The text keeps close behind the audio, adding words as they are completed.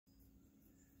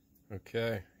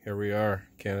Okay, here we are,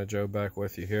 CannaJoe back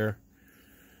with you here.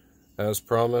 As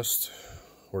promised,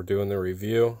 we're doing the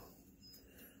review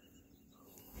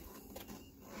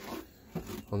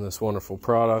on this wonderful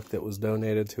product that was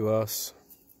donated to us.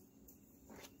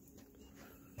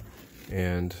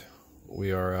 And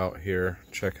we are out here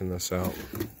checking this out.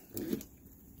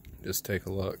 Just take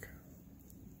a look.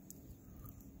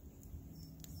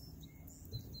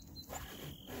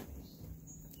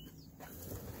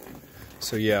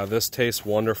 So yeah, this tastes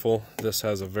wonderful. This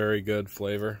has a very good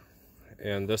flavor.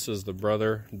 And this is the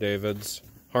Brother David's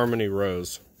Harmony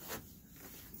Rose.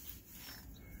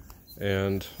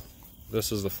 And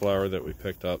this is the flower that we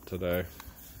picked up today.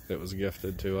 It was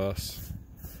gifted to us.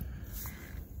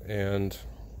 And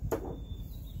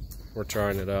we're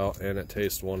trying it out, and it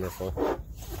tastes wonderful.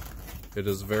 It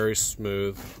is very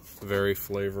smooth, very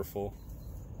flavorful.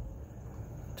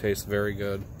 Tastes very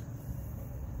good.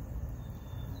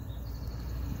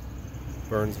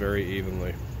 Burns very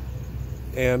evenly.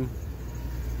 And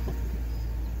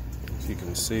as you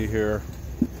can see here,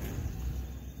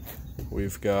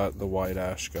 we've got the white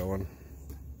ash going.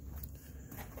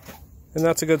 And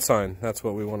that's a good sign. That's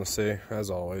what we want to see, as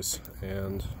always.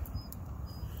 And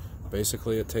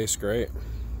basically it tastes great.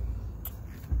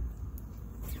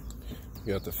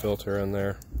 You got the filter in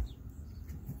there.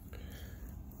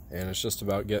 And it's just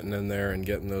about getting in there and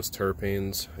getting those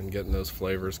terpenes and getting those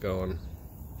flavors going.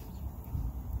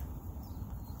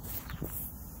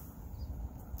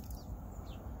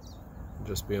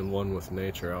 Just being one with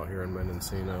nature out here in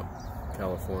Mendocino,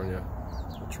 California.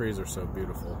 The trees are so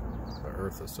beautiful. The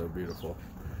earth is so beautiful.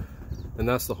 And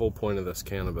that's the whole point of this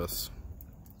cannabis,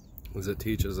 is it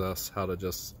teaches us how to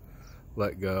just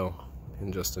let go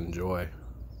and just enjoy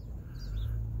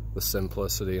the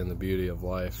simplicity and the beauty of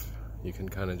life. You can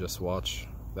kind of just watch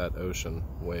that ocean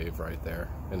wave right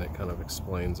there, and it kind of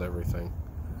explains everything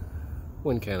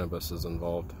when cannabis is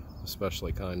involved,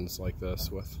 especially kinds like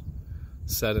this with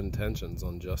set intentions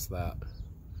on just that.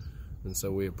 And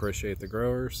so we appreciate the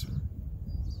growers.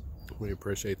 We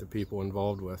appreciate the people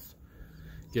involved with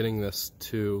getting this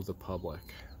to the public,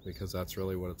 because that's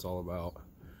really what it's all about.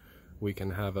 We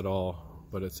can have it all,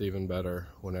 but it's even better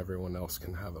when everyone else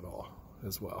can have it all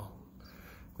as well.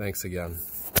 Thanks again.